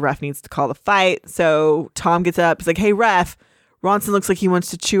drug. The ref needs to call the fight. So Tom gets up. He's like, hey, ref, Ronson looks like he wants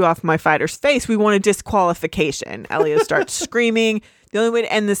to chew off my fighter's face. We want a disqualification. Elio starts screaming. The only way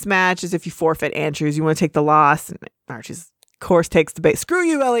to end this match is if you forfeit Andrews. You want to take the loss. And Archie's, of course, takes the bait. Screw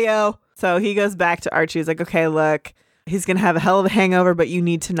you, Elio. So he goes back to Archie. He's like, okay, look. He's going to have a hell of a hangover, but you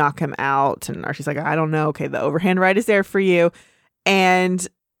need to knock him out. And Archie's like, I don't know. Okay, the overhand right is there for you. And,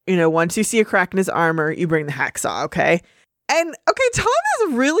 once you see a crack in his armor, you bring the hacksaw, okay? And, okay, Tom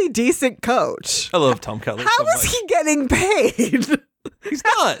is a really decent coach. I love Tom Keller How is he getting paid? He's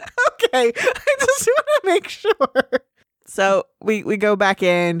not. Okay, I just want to make sure. So we go back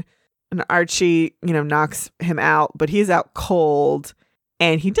in, and Archie, knocks him out, but he's out cold.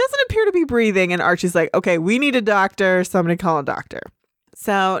 And he doesn't appear to be breathing. And Archie's like, okay, we need a doctor. Somebody call a doctor.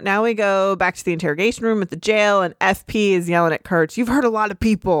 So now we go back to the interrogation room at the jail. And FP is yelling at Kurtz, you've hurt a lot of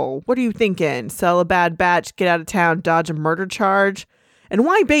people. What are you thinking? Sell a bad batch, get out of town, dodge a murder charge? And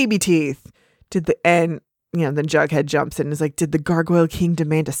why baby teeth? And then Jughead jumps in and is like, did the Gargoyle King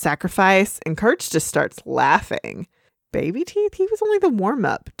demand a sacrifice? And Kurtz just starts laughing. Baby Teeth, he was only the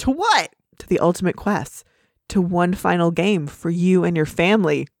warm-up. To what? To the ultimate quest. To one final game for you and your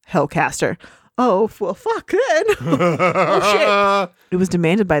family, Hellcaster. Oh, well, fuck then. Oh, shit. It was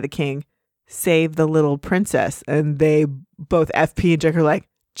demanded by the king. Save the little princess. And they, both FP and Jughead, are like,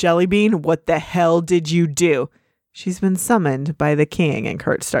 Jellybean, what the hell did you do? She's been summoned by the king, and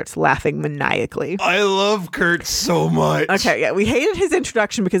Kurt starts laughing maniacally. I love Kurt so much. Okay, yeah, we hated his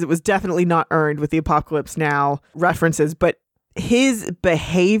introduction because it was definitely not earned with the Apocalypse Now references, but his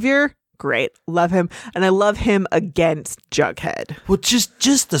behavior, great. Love him, and I love him against Jughead. Well,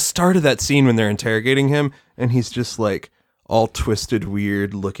 just the start of that scene when they're interrogating him, and he's just like all twisted,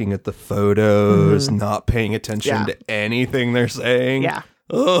 weird, looking at the photos, not paying attention to anything they're saying. Yeah.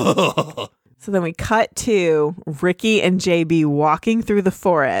 Ugh. So then we cut to Ricky and JB walking through the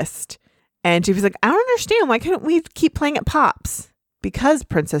forest. And JB's like, I don't understand. Why couldn't we keep playing at Pops? Because,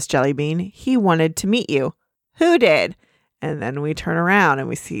 Princess Jellybean, he wanted to meet you. Who did? And then we turn around and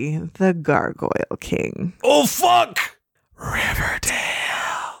we see the Gargoyle King. Oh, fuck! Riverdale.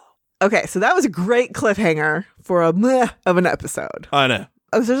 Okay, so that was a great cliffhanger for a meh of an episode. I know.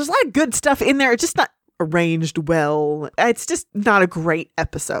 Oh, so there's a lot of good stuff in there. It's just not arranged well. It's just not a great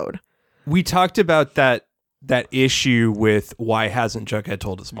episode. We talked about that issue with why hasn't Jughead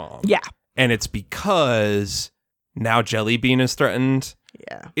told his mom? Yeah. And it's because now Jellybean is threatened.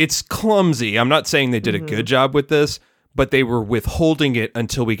 Yeah. It's clumsy. I'm not saying they did a good job with this, but they were withholding it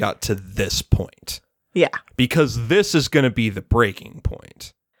until we got to this point. Yeah. Because this is going to be the breaking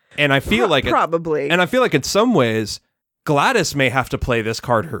point. And I feel like probably. And I feel like in some ways, Gladys may have to play this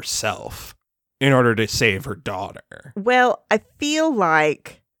card herself in order to save her daughter. Well, I feel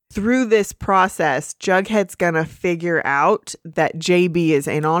like through this process, Jughead's going to figure out that JB is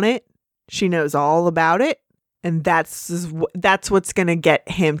in on it. She knows all about it. And that's what's going to get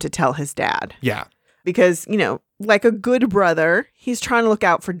him to tell his dad. Yeah. Because, like a good brother, he's trying to look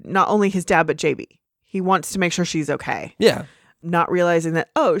out for not only his dad, but JB. He wants to make sure she's okay. Yeah. Not realizing that,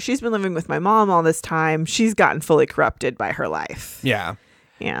 she's been living with my mom all this time. She's gotten fully corrupted by her life. Yeah.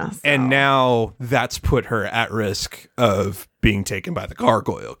 Yeah. So. And now that's put her at risk of being taken by the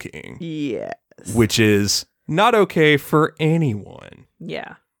Gargoyle King. Yes. Which is not okay for anyone.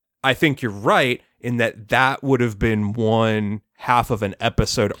 Yeah. I think you're right in that would have been one half of an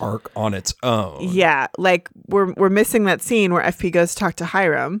episode arc on its own. Yeah. Like we're missing that scene where FP goes to talk to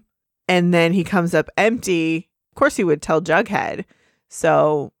Hiram and then he comes up empty. Of course he would tell Jughead.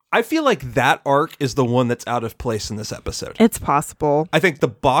 So I feel like that arc is the one that's out of place in this episode. It's possible. I think the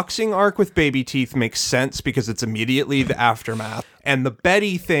boxing arc with Baby Teeth makes sense because it's immediately the aftermath. And the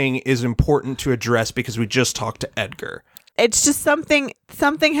Betty thing is important to address because we just talked to Edgar. It's just something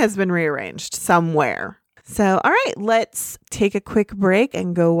has been rearranged somewhere. So, all right, let's take a quick break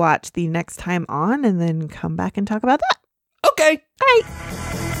and go watch the Next Time On and then come back and talk about that. Okay. All right.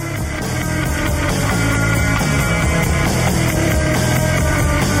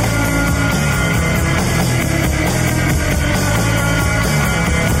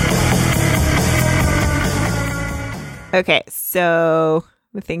 Okay, so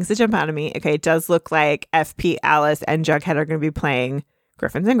the things that jump out of me. Okay, it does look like FP, Alice, and Jughead are going to be playing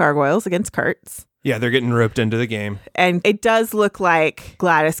Griffins and Gargoyles against Kurtz. Yeah, they're getting roped into the game. And it does look like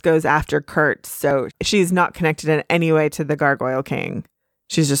Gladys goes after Kurtz, so she's not connected in any way to the Gargoyle King.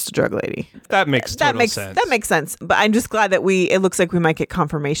 She's just a drug lady. That makes total sense. That makes sense. But I'm just glad that it looks like we might get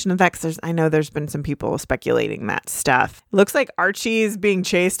confirmation of that because I know there's been some people speculating that stuff. It looks like Archie's being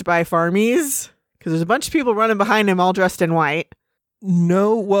chased by farmies. Because there's a bunch of people running behind him all dressed in white.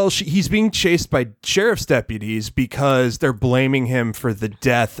 No, well, he's being chased by sheriff's deputies because they're blaming him for the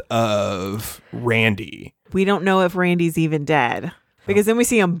death of Randy. We don't know if Randy's even dead. Because then we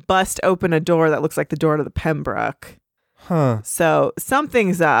see him bust open a door that looks like the door to the Pembroke. Huh. So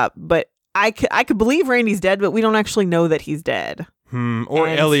something's up, but I could believe Randy's dead, but we don't actually know that he's dead. Or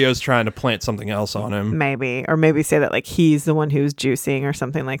Elio's trying to plant something else on him. Maybe. Or maybe say that like he's the one who's juicing or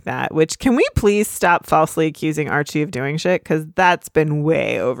something like that. Which, can we please stop falsely accusing Archie of doing shit? Because that's been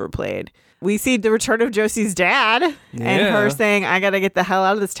way overplayed. We see the return of Josie's dad and her saying, I got to get the hell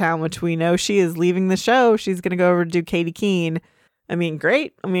out of this town, which we know she is leaving the show. She's going to go over to do Katie Keene. I mean,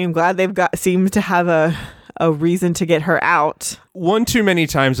 great. I mean, I'm glad seems to have a reason to get her out. One too many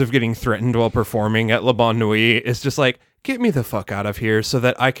times of getting threatened while performing at La Bonne Nuit is just like, get me the fuck out of here so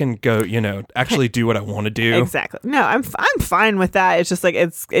that I can go, actually do what I want to do. Exactly. No, I'm fine with that. It's just like,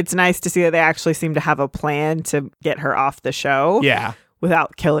 it's nice to see that they actually seem to have a plan to get her off the show. Yeah.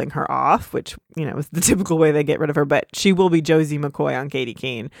 Without killing her off, which, is the typical way they get rid of her. But she will be Josie McCoy on Katie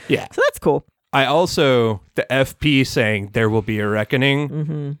Keene. Yeah. So that's cool. I also, the FP saying there will be a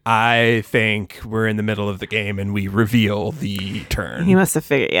reckoning, I think we're in the middle of the game and we reveal the turn. He must have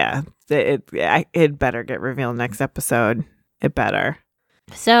figured, it better get revealed next episode. It better.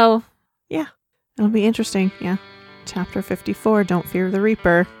 So, yeah, it'll be interesting. Yeah. Chapter 54, Don't Fear the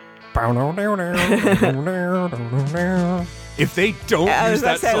Reaper. If they don't use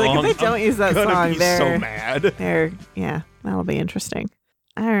that song, if they don't use that song, I'm gonna be so mad. That'll be interesting.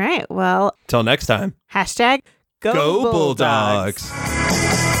 All right, well. Till next time. Hashtag Go Bulldogs.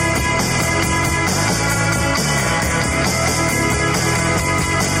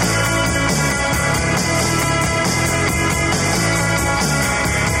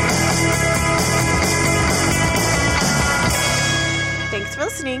 Thanks for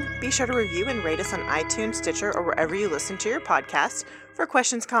listening. Be sure to review and rate us on iTunes, Stitcher, or wherever you listen to your podcasts. For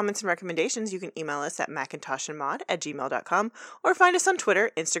questions, comments, and recommendations, you can email us at macintoshandmod@gmail.com or find us on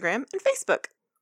Twitter, Instagram, and Facebook.